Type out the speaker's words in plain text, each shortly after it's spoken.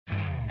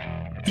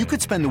You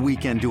could spend the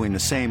weekend doing the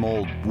same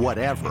old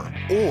whatever,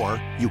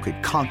 or you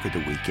could conquer the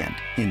weekend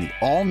in the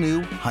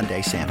all-new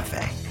Hyundai Santa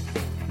Fe.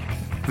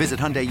 Visit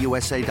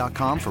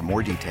HyundaiUSA.com for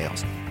more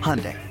details.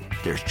 Hyundai,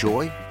 there's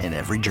joy in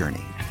every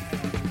journey.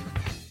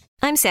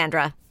 I'm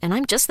Sandra, and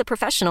I'm just the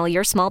professional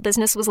your small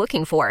business was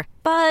looking for.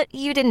 But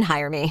you didn't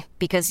hire me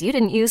because you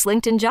didn't use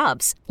LinkedIn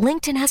Jobs.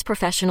 LinkedIn has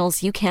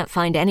professionals you can't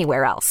find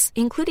anywhere else,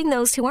 including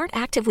those who aren't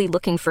actively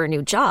looking for a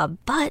new job,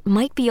 but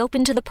might be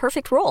open to the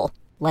perfect role,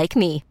 like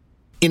me.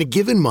 In a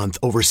given month,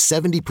 over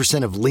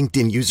 70% of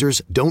LinkedIn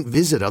users don't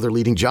visit other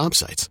leading job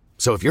sites.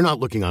 So if you're not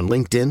looking on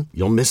LinkedIn,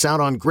 you'll miss out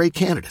on great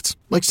candidates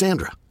like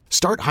Sandra.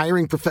 Start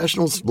hiring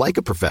professionals like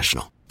a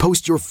professional.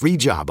 Post your free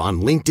job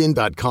on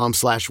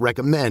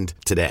linkedin.com/recommend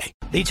today.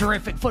 The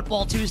terrific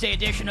Football Tuesday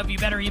edition of You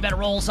Better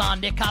rolls on.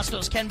 Nick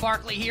Costos, Ken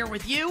Barkley here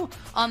with you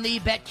on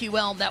the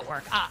BetQL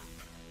network.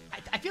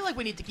 I feel like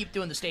we need to keep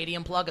doing the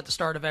stadium plug at the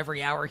start of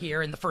every hour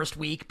here in the first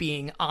week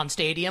being on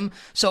Stadium.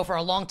 So for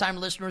our longtime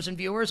listeners and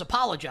viewers,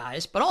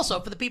 apologize. But also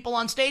for the people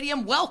on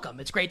Stadium, welcome.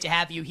 It's great to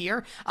have you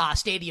here.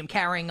 Stadium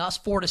carrying us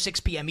 4 to 6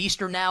 p.m.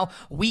 Eastern now.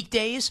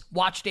 Weekdays,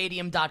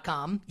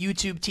 watchstadium.com,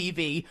 YouTube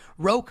TV,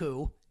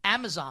 Roku,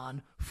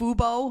 Amazon,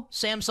 Fubo,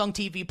 Samsung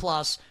TV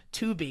Plus,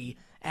 Tubi,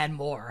 and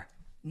more.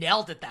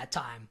 Nailed it that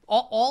time.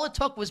 All it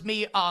took was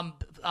me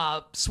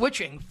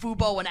switching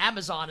Fubo and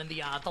Amazon in the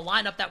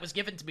lineup that was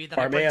given to me that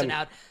I printed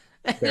out.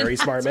 Very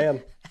smart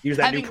man. Use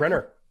that new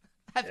printer.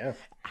 Yeah.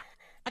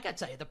 I got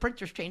to tell you, the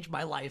printers changed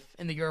my life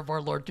in the year of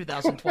our Lord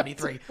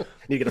 2023.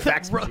 You get a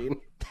fax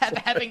machine. I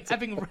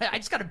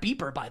just got a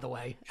beeper, by the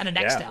way, and a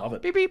Nextel. Love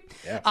it. Beep, beep.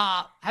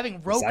 Yeah.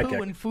 Having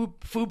Roku and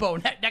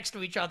Fubo next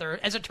to each other,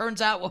 as it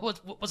turns out,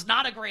 was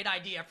not a great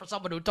idea for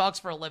someone who talks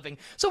for a living.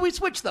 So we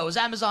switched those,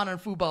 Amazon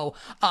and Fubo,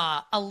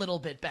 a little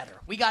bit better.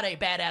 We got a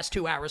badass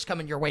 2 hours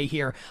coming your way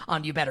here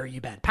on You Better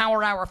You Bet.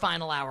 Power Hour,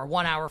 Final Hour,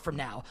 1 hour from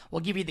now.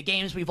 We'll give you the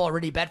games we've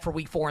already bet for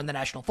Week 4 in the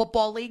National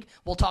Football League.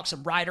 We'll talk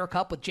some Ryder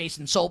Cup with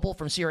Jason Sobel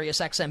from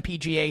SiriusXM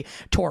PGA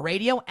Tour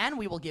Radio, and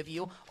we will give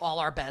you all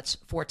our bets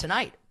for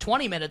tonight.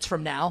 20 minutes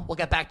from now, we'll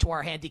get back to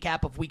our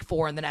handicap of Week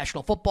 4 in the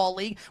National Football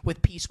League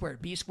with P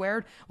squared, B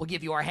squared. We'll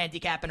give you our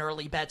handicap and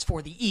early bets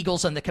for the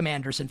Eagles and the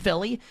Commanders in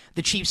Philly,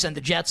 the Chiefs and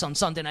the Jets on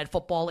Sunday Night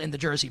Football in the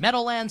Jersey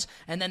Meadowlands,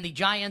 and then the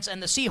Giants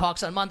and the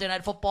Seahawks on Monday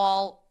Night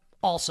Football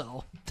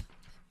also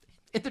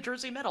in the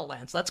Jersey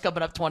Meadowlands. That's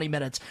coming up 20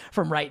 minutes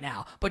from right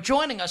now. But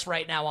joining us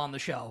right now on the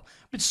show,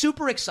 been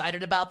super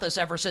excited about this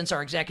ever since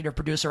our executive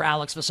producer,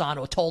 Alex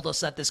Fasano, told us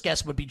that this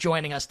guest would be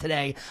joining us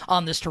today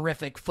on this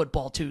terrific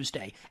Football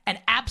Tuesday. An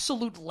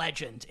absolute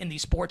legend in the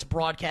sports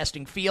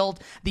broadcasting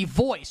field, the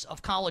voice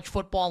of college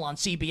football on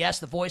CBS,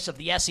 the voice of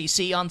the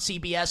SEC on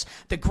CBS,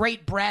 the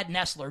great Brad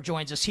Nessler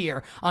joins us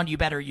here on You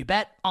Better You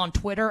Bet, on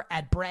Twitter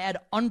at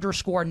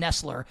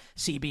Brad_Nessler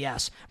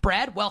CBS.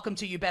 Brad, welcome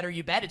to You Better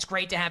You Bet. It's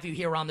great to have you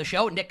here on the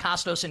show. Nick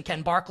Costos and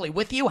Ken Barkley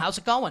with you. How's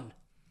it going?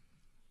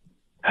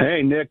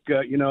 Hey, Nick,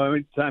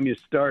 every time you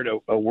start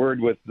a word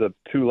with the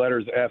two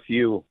letters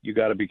F-U, you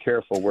got to be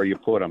careful where you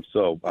put them.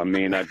 So, I'm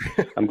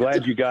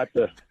glad you got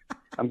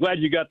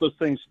those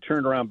things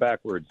turned around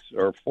backwards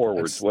or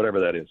forwards, whatever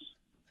that is.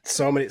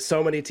 So many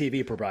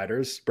TV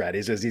providers, Brad.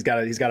 He's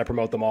got to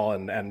promote them all,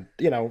 and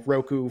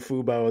Roku,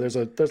 Fubo.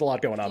 There's a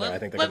lot going on there. I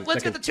think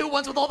let's get the two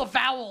ones with all the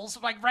vowels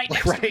right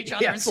next to each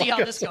other and see how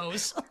this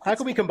goes. How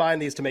can we combine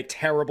these to make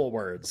terrible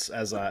words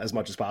as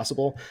much as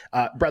possible?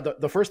 Brad,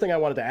 the first thing I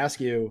wanted to ask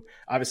you,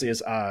 obviously,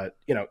 is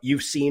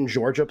you've seen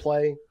Georgia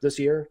play this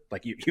year.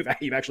 Like you've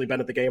actually been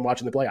at the game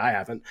watching the play. I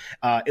haven't.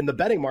 In the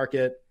betting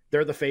market,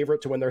 they're the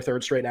favorite to win their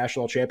third straight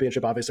national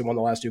championship. Obviously, won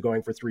the last two,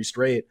 going for 3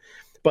 straight.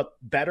 But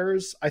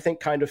bettors, I think,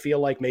 kind of feel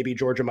like maybe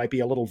Georgia might be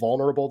a little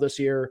vulnerable this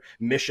year.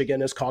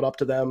 Michigan has caught up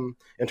to them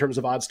in terms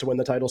of odds to win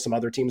the title. Some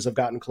other teams have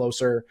gotten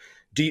closer.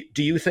 Do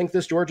you think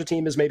this Georgia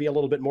team is maybe a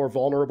little bit more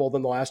vulnerable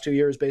than the last 2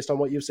 years based on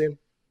what you've seen?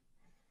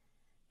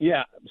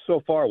 Yeah,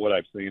 so far what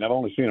I've seen. I've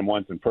only seen them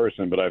once in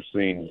person, but I've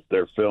seen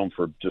their film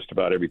for just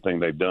about everything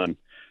they've done.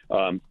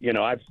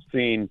 I've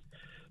seen –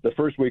 the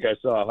first week I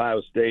saw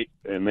Ohio State,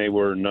 and they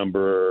were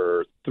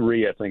number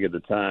 3, I think, at the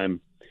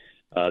time.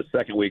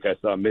 Second week I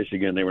saw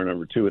Michigan. They were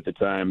number 2 at the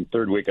time.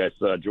 Third week I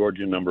saw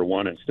Georgia number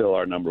 1 and still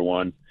are number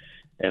 1.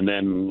 And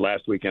then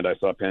last weekend I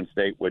saw Penn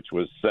State, which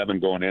was 7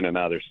 going in, and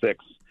now they're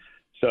 6.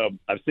 So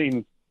I've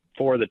seen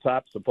 4 of the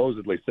top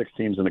supposedly 6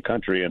 teams in the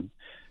country, and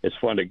it's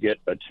fun to get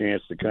a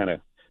chance to kind of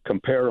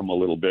compare them a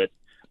little bit.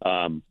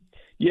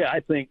 I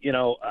think,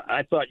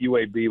 I thought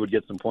UAB would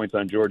get some points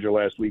on Georgia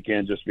last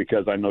weekend just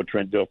because I know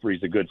Trent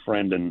Dilfery's a good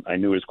friend, and I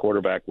knew his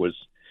quarterback was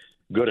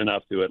good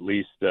enough to at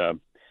least,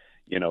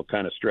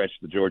 kind of stretch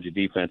the Georgia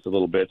defense a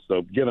little bit.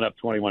 So giving up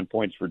 21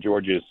 points for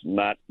Georgia is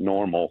not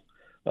normal.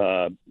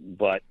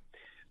 But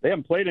they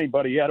haven't played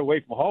anybody yet away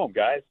from home,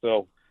 guys.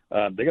 So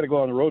they got to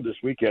go on the road this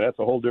weekend. That's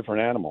a whole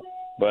different animal.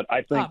 But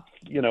I think,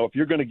 if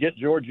you're going to get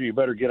Georgia, you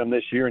better get them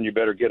this year, and you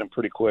better get them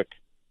pretty quick.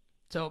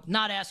 So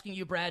not asking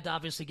you, Brad, to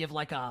obviously give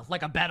like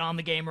a bet on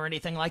the game or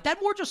anything like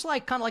that. More just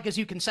like kind of like as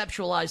you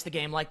conceptualize the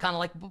game, like kind of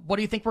like what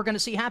do you think we're going to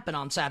see happen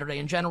on Saturday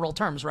in general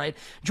terms, right?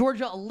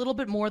 Georgia a little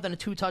bit more than a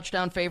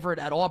 2-touchdown favorite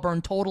at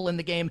Auburn, total in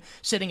the game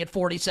sitting at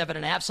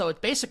 47.5. So it's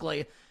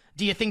basically,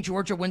 do you think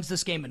Georgia wins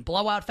this game in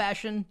blowout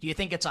fashion? Do you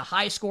think it's a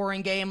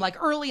high-scoring game?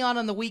 Like early on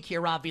in the week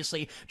here,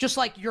 obviously, just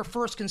like your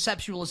first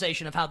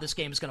conceptualization of how this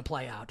game is going to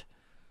play out.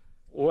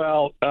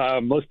 Well,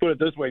 let's put it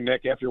this way,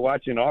 Nick. After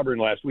watching Auburn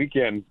last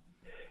weekend,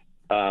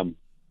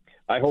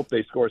 I hope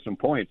they score some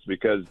points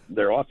because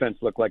their offense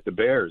looked like the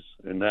Bears.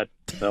 And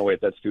no, wait,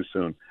 that's too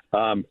soon.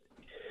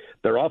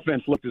 Their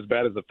offense looked as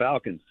bad as the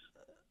Falcons.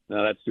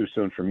 No, that's too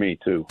soon for me,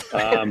 too.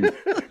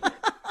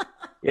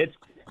 It's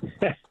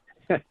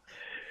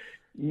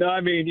no,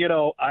 I mean,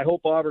 I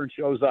hope Auburn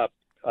shows up.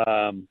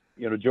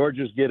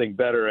 Georgia's getting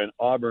better and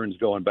Auburn's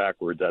going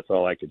backwards. That's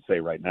all I could say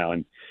right now.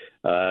 And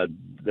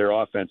their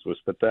offense was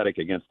pathetic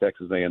against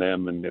Texas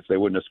A&M. And if they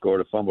wouldn't have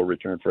scored a fumble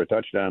return for a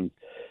touchdown,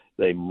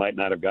 they might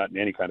not have gotten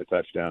any kind of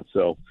touchdown.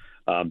 So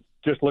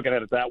just looking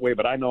at it that way.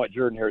 But I know what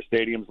Jordan-Hare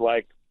Stadium's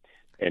like.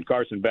 And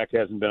Carson Beck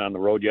hasn't been on the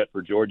road yet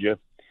for Georgia.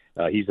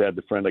 He's had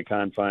the friendly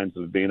confines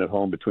of being at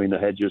home between the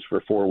hedges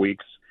for 4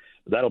 weeks.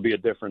 That'll be a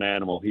different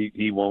animal.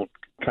 He won't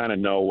kind of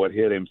know what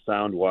hit him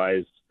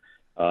sound-wise,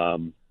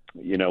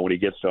 when he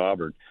gets to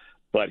Auburn.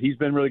 But he's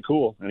been really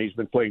cool, and he's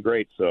been playing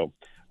great. So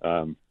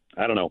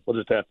I don't know. We'll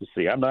just have to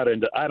see.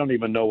 I don't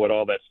even know what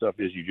all that stuff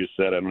is you just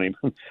said. I'm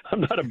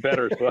not a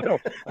bettor, so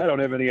I don't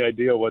have any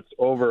idea what's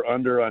over,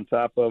 under, on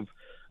top of.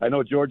 I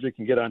know Georgia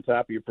can get on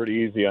top of you pretty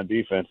easy on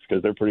defense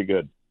because they're pretty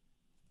good.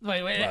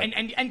 Wait,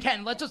 and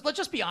Ken, let's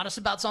just be honest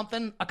about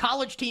something. A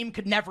college team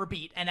could never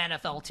beat an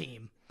NFL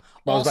team.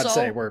 Well, I was about to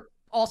say we're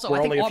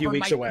only a few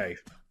weeks away.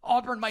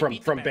 Auburn might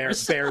beat the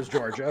Bears. Bears,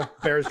 Georgia.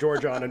 Bears,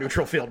 Georgia on a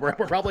neutral field. We're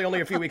probably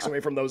only a few weeks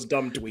away from those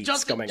dumb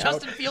tweets coming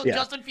out.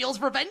 Justin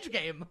Fields' revenge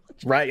game.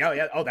 Right. Oh,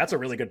 yeah. Oh, that's a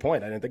really good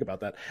point. I didn't think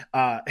about that.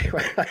 I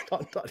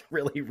thought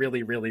really,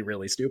 really, really,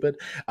 really stupid.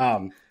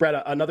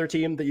 Brett, another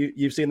team that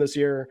you've seen this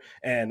year,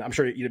 and I'm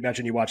sure you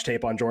mentioned you watch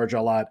tape on Georgia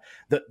a lot.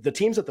 The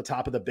teams at the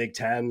top of the Big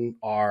Ten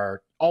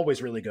are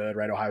always really good,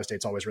 right? Ohio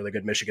State's always really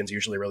good. Michigan's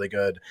usually really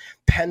good.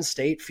 Penn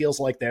State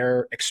feels like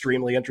they're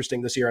extremely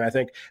interesting this year. And I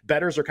think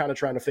bettors are kind of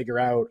trying to figure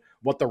out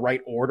what the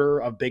right order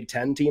of Big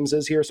Ten teams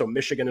is here. So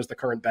Michigan is the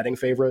current betting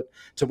favorite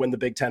to win the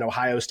Big Ten.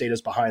 Ohio State is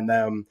behind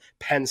them.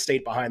 Penn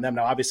State behind them.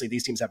 Now, obviously,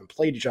 these teams haven't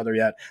played each other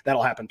yet.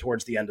 That'll happen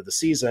towards the end of the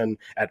season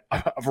at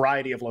a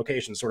variety of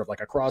locations, sort of like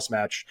a cross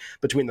match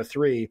between the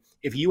three.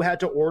 If you had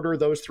to order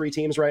those three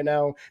teams right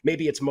now,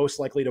 maybe it's most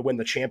likely to win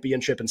the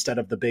championship instead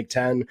of the Big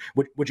Ten.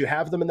 Would you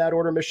have them in that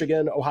order?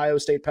 Michigan, Ohio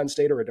State, Penn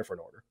State, or a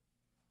different order?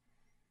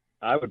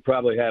 I would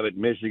probably have it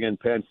Michigan,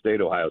 Penn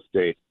State, Ohio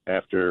State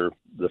after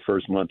the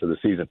first month of the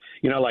season.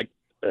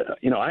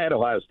 I had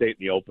Ohio State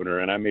in the opener,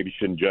 and I maybe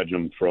shouldn't judge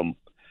them from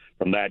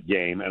that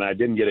game. And I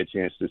didn't get a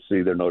chance to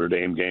see their Notre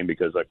Dame game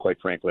because,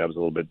 quite frankly, I was a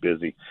little bit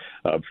busy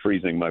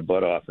freezing my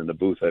butt off in the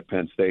booth at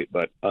Penn State.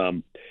 But,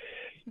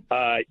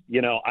 I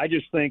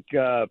just think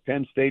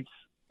Penn State's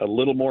a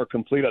little more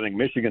complete. I think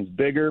Michigan's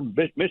bigger.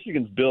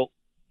 Michigan's built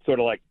sort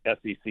of like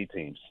SEC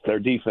teams. Their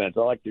defense,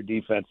 I like their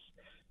defense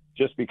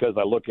just because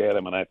I look at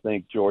them and I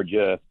think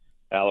Georgia,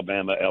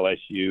 Alabama,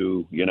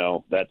 LSU,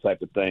 that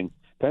type of thing.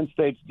 Penn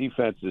State's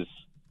defense is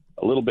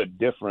a little bit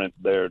different.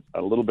 They're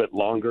a little bit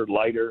longer,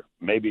 lighter,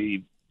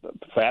 maybe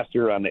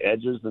faster on the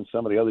edges than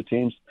some of the other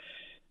teams.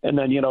 And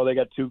then, they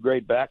got three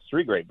great backs,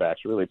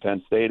 really,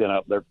 Penn State,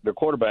 and their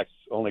quarterback's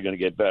only going to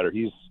get better.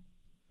 He's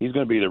going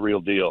to be the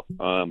real deal.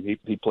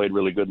 He played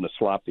really good in the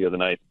slop the other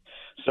night.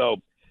 So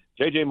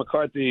J.J.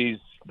 McCarthy's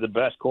the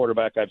best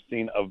quarterback I've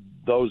seen of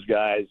those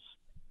guys.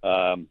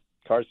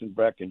 Carson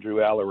Beck and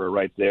Drew Aller are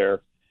right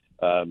there.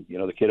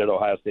 The kid at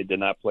Ohio State did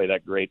not play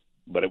that great,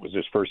 but it was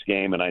his first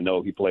game, and I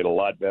know he played a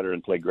lot better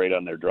and played great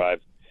on their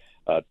drive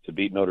to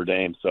beat Notre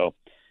Dame. So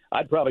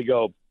I'd probably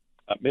go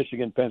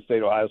Michigan, Penn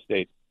State, Ohio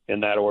State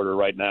in that order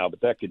right now,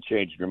 but that could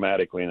change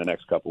dramatically in the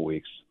next couple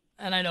weeks.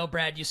 And I know,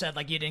 Brad, you said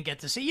you didn't get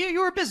to see.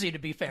 You were busy, to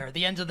be fair.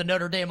 The end of the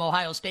Notre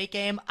Dame-Ohio State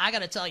game, I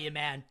got to tell you,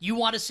 man, you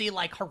want to see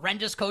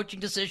horrendous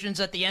coaching decisions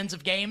at the ends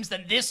of games,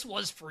 then this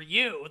was for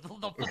you.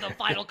 The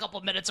final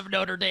couple minutes of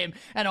Notre Dame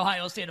and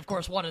Ohio State, of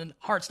course, won in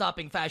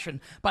heart-stopping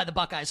fashion by the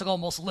Buckeyes,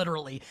 almost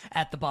literally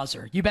at the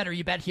buzzer. You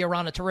bet here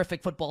on a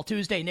terrific Football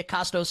Tuesday. Nick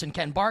Costos and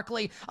Ken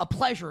Barkley. A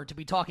pleasure to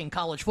be talking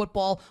college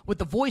football with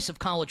the voice of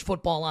college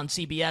football on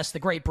CBS, the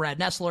great Brad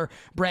Nessler.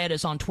 Brad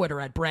is on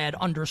Twitter at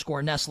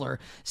Brad_Nessler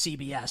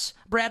CBS.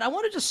 Brad, I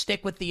want to just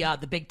stick with the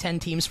Big Ten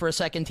teams for a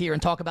second here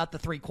and talk about the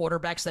three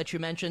quarterbacks that you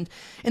mentioned.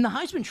 In the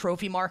Heisman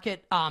Trophy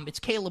market, it's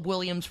Caleb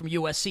Williams from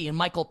USC and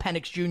Michael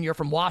Penix Jr.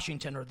 from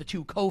Washington are the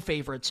two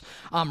co-favorites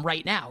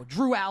right now.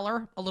 Drew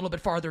Aller, a little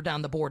bit farther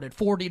down the board at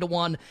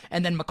 40-1,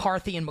 and then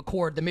McCarthy and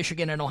McCord, the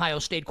Michigan and Ohio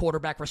State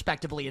quarterback,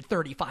 respectively, at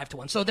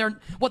 35-1. So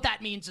what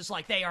that means is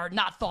they are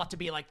not thought to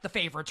be the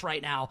favorites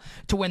right now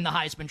to win the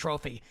Heisman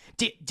Trophy.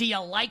 Do you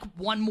like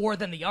one more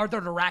than the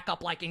other to rack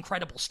up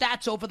incredible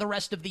stats over the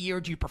rest of the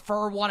year? Do you prefer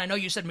prefer one? I know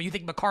you said you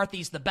think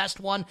McCarthy's the best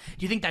one.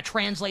 Do you think that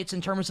translates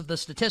in terms of the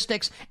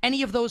statistics?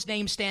 Any of those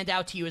names stand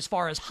out to you as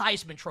far as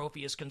Heisman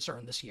Trophy is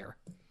concerned this year?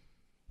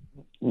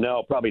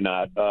 No, probably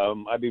not.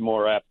 I'd be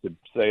more apt to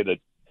say that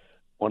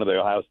one of the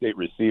Ohio State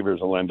receivers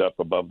will end up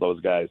above those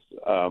guys,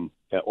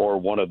 or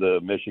one of the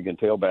Michigan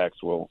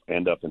tailbacks will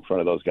end up in front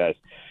of those guys.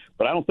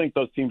 But I don't think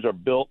those teams are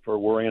built for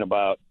worrying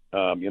about,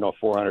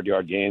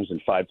 400-yard games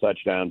and 5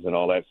 touchdowns and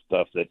all that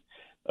stuff that,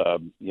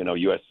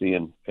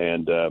 USC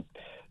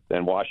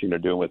and Washington are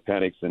doing with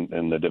Penix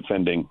and the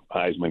defending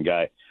Heisman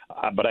guy.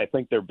 But I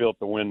think they're built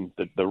to win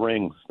the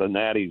rings, the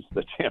natties,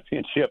 the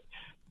championship,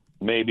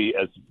 maybe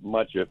as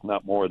much, if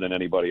not more, than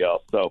anybody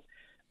else. So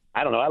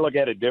I don't know. I look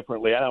at it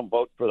differently. I don't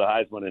vote for the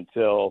Heisman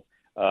until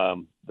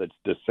the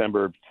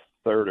December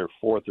 3rd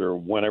or 4th or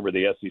whenever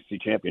the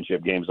SEC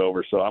championship game's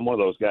over. So I'm one of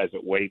those guys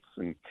that waits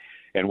and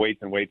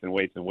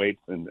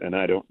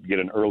I don't get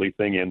an early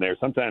thing in there.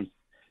 Sometimes,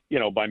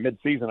 by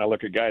midseason, I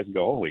look at guys and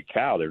go, holy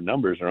cow, their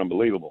numbers are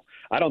unbelievable.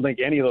 I don't think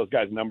any of those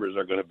guys' numbers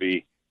are going to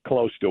be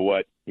close to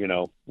what,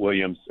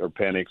 Williams or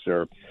Penix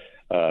or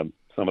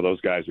some of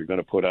those guys are going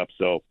to put up.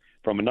 So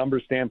from a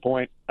numbers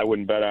standpoint, I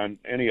wouldn't bet on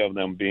any of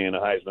them being a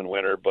Heisman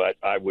winner, but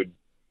I would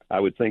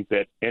think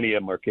that any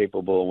of them are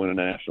capable of winning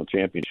a national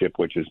championship,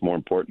 which is more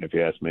important if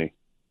you ask me.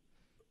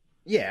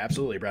 Yeah,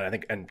 absolutely, Brad. I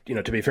think, and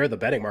to be fair, the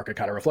betting market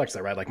kind of reflects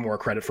that, right? Like more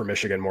credit for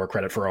Michigan, more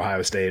credit for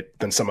Ohio State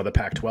than some of the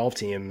Pac-12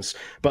 teams.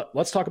 But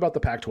let's talk about the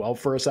Pac-12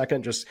 for a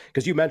second, just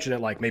because you mentioned it,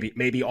 like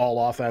maybe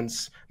all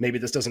offense, maybe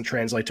this doesn't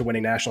translate to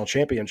winning national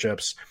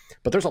championships.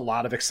 But there's a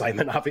lot of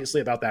excitement,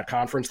 obviously, about that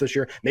conference this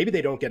year. Maybe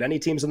they don't get any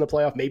teams in the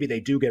playoff. Maybe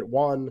they do get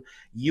one.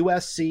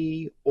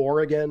 USC,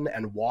 Oregon,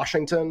 and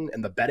Washington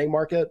in the betting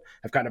market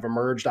have kind of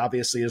emerged,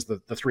 obviously, as the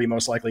 3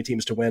 most likely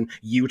teams to win.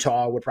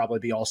 Utah would probably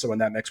be also in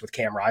that mix with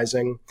Cam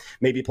Rising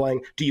maybe playing.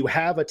 Do you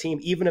have a team,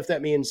 even if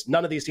that means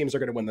none of these teams are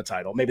going to win the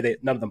title? Maybe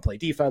none of them play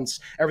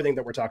defense, everything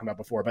that we're talking about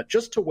before, but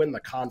just to win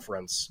the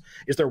conference,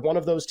 is there one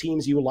of those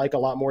teams you like a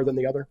lot more than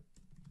the other?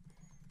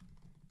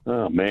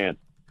 Oh, man.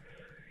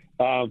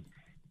 I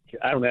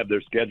don't have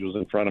their schedules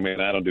in front of me,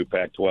 and I don't do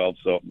Pac-12,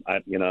 so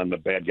I'm the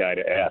bad guy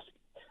to ask.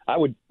 I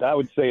would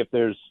say if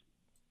there's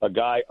a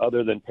guy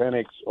other than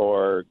Penix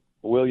or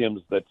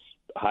Williams that's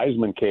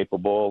Heisman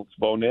capable, it's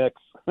Bo Nix.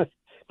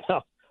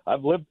 Now,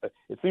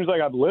 it seems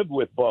like I've lived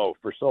with Bo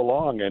for so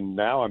long, and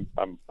now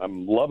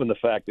I'm loving the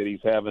fact that he's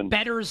having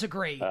bettors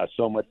agree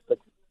so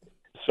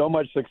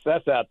much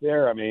success out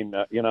there. I mean,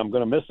 I'm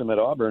going to miss him at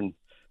Auburn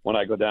when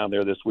I go down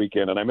there this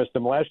weekend, and I missed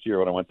him last year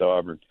when I went to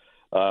Auburn.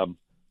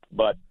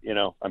 But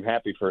I'm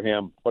happy for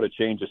him. What a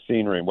change of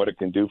scenery and what it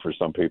can do for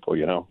some people,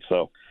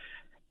 So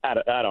I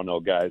don't know,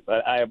 guys.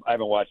 I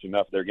haven't watched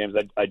enough of their games.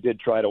 I did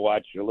try to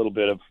watch a little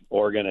bit of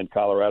Oregon and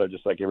Colorado,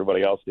 just like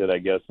everybody else did, I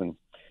guess, and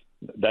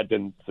that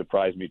didn't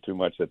surprise me too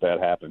much that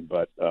happened.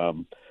 But, I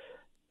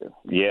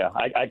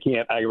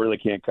really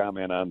can't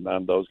comment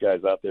on those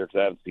guys out there because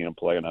I haven't seen them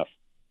play enough.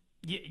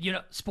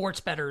 Sports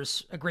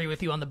bettors agree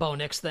with you on the Bo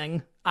Nix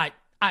thing.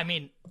 I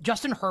mean,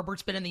 Justin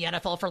Herbert's been in the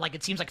NFL for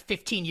it seems like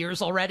 15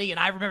 years already. And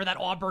I remember that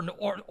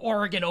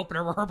Oregon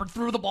opener where Herbert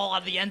threw the ball out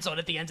of the end zone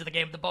at the end of the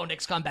game with the Bo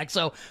Nix comeback.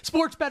 So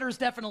sports bettors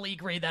definitely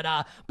agree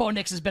that Bo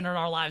Nix has been in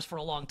our lives for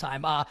a long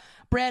time.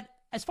 Brad,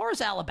 as far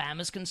as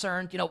Alabama's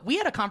concerned, we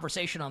had a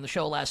conversation on the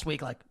show last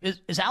week.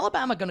 Is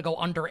Alabama going to go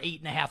under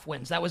 8.5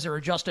 wins? That was their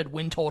adjusted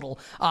win total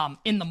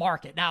in the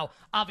market. Now,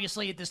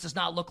 obviously, this does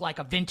not look like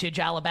a vintage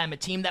Alabama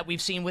team that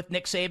we've seen with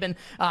Nick Saban.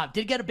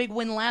 Did get a big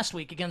win last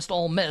week against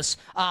Ole Miss.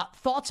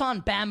 Thoughts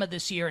on Bama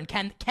this year, and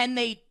can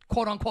they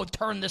quote unquote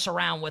turn this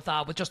around with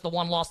just the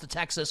one loss to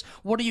Texas?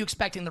 What are you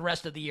expecting the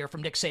rest of the year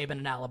from Nick Saban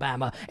and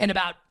Alabama in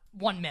about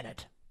 1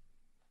 minute?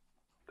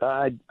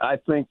 I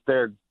think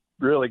they're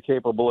really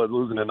capable of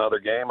losing another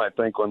game. I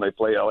think when they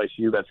play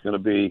LSU, that's going to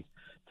be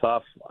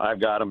tough. I've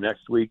got them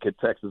next week at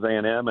Texas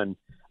A&M, and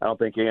I don't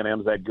think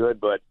A&M's that good,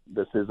 but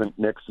this isn't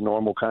Nick's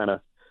normal kind of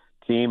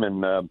team.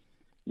 And,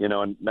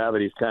 and now that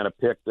he's kind of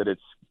picked that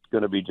it's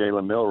going to be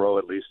Jalen Milroe,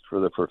 at least for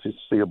the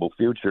foreseeable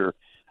future,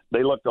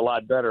 they looked a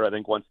lot better, I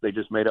think, once they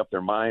just made up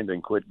their mind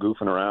and quit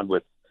goofing around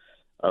with,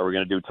 we're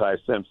going to do Ty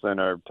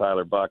Simpson or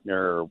Tyler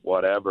Buckner or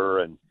whatever.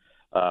 And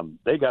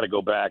they got to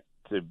go back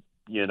to,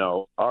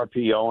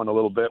 RPOing a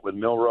little bit with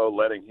Milroe,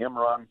 letting him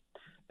run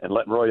and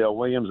letting Royale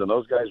Williams and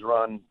those guys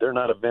run. They're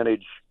not a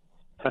vintage.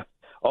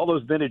 All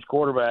those vintage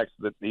quarterbacks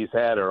that he's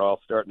had are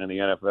all starting in the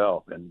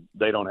NFL, and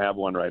they don't have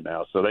one right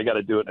now. So they got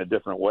to do it in a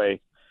different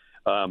way.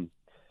 Can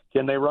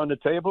they run the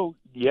table?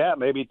 Yeah,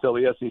 maybe till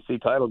the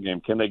SEC title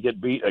game. Can they get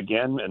beat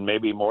again and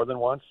maybe more than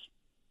once?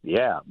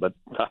 Yeah, but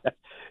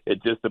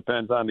it just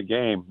depends on the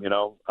game.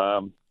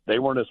 They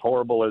weren't as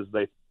horrible as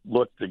they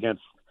looked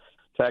against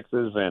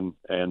Texas,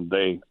 and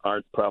they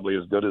aren't probably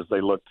as good as they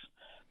looked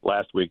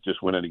last week,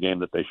 just winning a game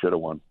that they should have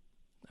won.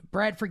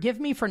 Brad, forgive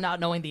me for not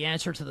knowing the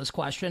answer to this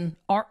question.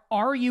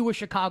 Are you a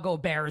Chicago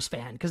Bears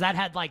fan? Because that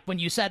had, when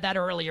you said that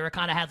earlier, it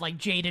kind of had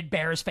jaded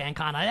Bears fan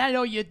kind of. I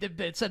know you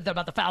said that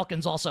about the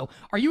Falcons also.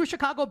 Are you a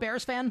Chicago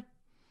Bears fan?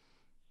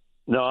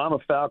 No, I'm a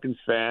Falcons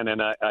fan,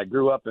 and I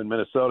grew up in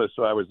Minnesota,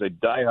 so I was a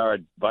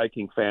diehard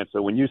Viking fan.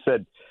 So when you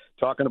said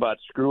talking about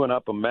screwing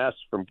up a mess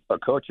from a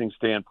coaching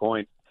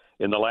standpoint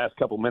in the last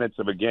couple minutes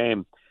of a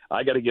game,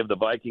 I got to give the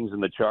Vikings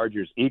and the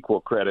Chargers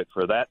equal credit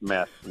for that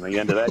mess in the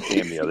end of that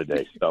game the other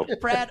day. So,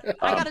 Brad,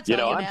 I got to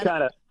tell you, I'm man.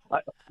 kind of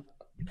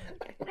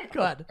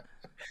Go ahead.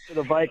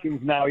 the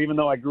Vikings now, even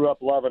though I grew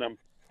up loving them,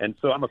 and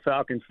so I'm a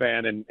Falcons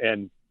fan,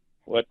 and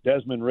what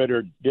Desmond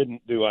Ridder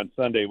didn't do on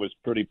Sunday was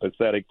pretty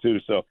pathetic too.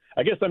 So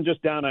I guess I'm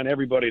just down on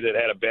everybody that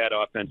had a bad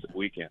offensive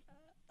weekend.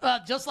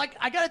 Just like,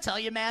 I got to tell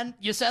you, man,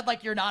 you said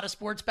like you're not a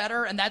sports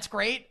bettor, and that's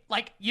great.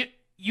 Like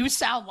you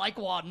sound like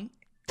one.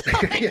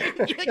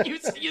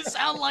 you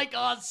sound like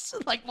us,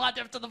 like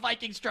after the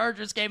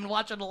Vikings-Chargers game and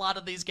watching a lot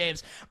of these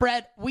games.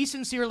 Brad, we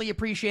sincerely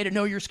appreciate it.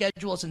 Know your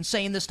schedule is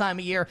insane this time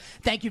of year.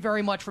 Thank you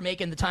very much for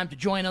making the time to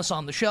join us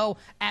on the show.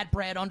 At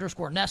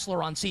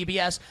Brad_Nessler on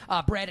CBS.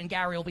 Brad and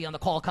Gary will be on the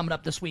call coming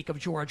up this week of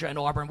Georgia and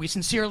Auburn. We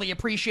sincerely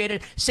appreciate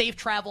it. Safe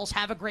travels.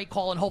 Have a great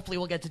call, and hopefully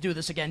we'll get to do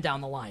this again down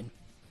the line.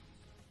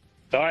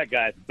 All right,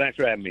 guys. Thanks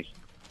for having me.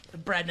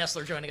 Brad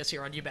Nessler joining us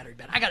here on You Better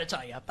Bet. I got to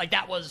tell you, like,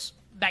 that was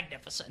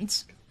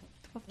magnificent.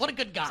 What a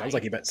good guy. Sounds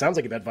like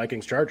he bet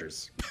Vikings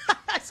Chargers.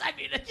 I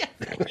mean,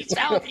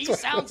 he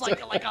sounds like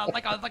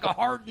a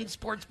hardened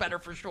sports bettor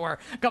for sure.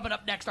 Coming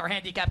up next, our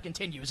handicap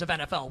continues of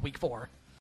NFL Week 4.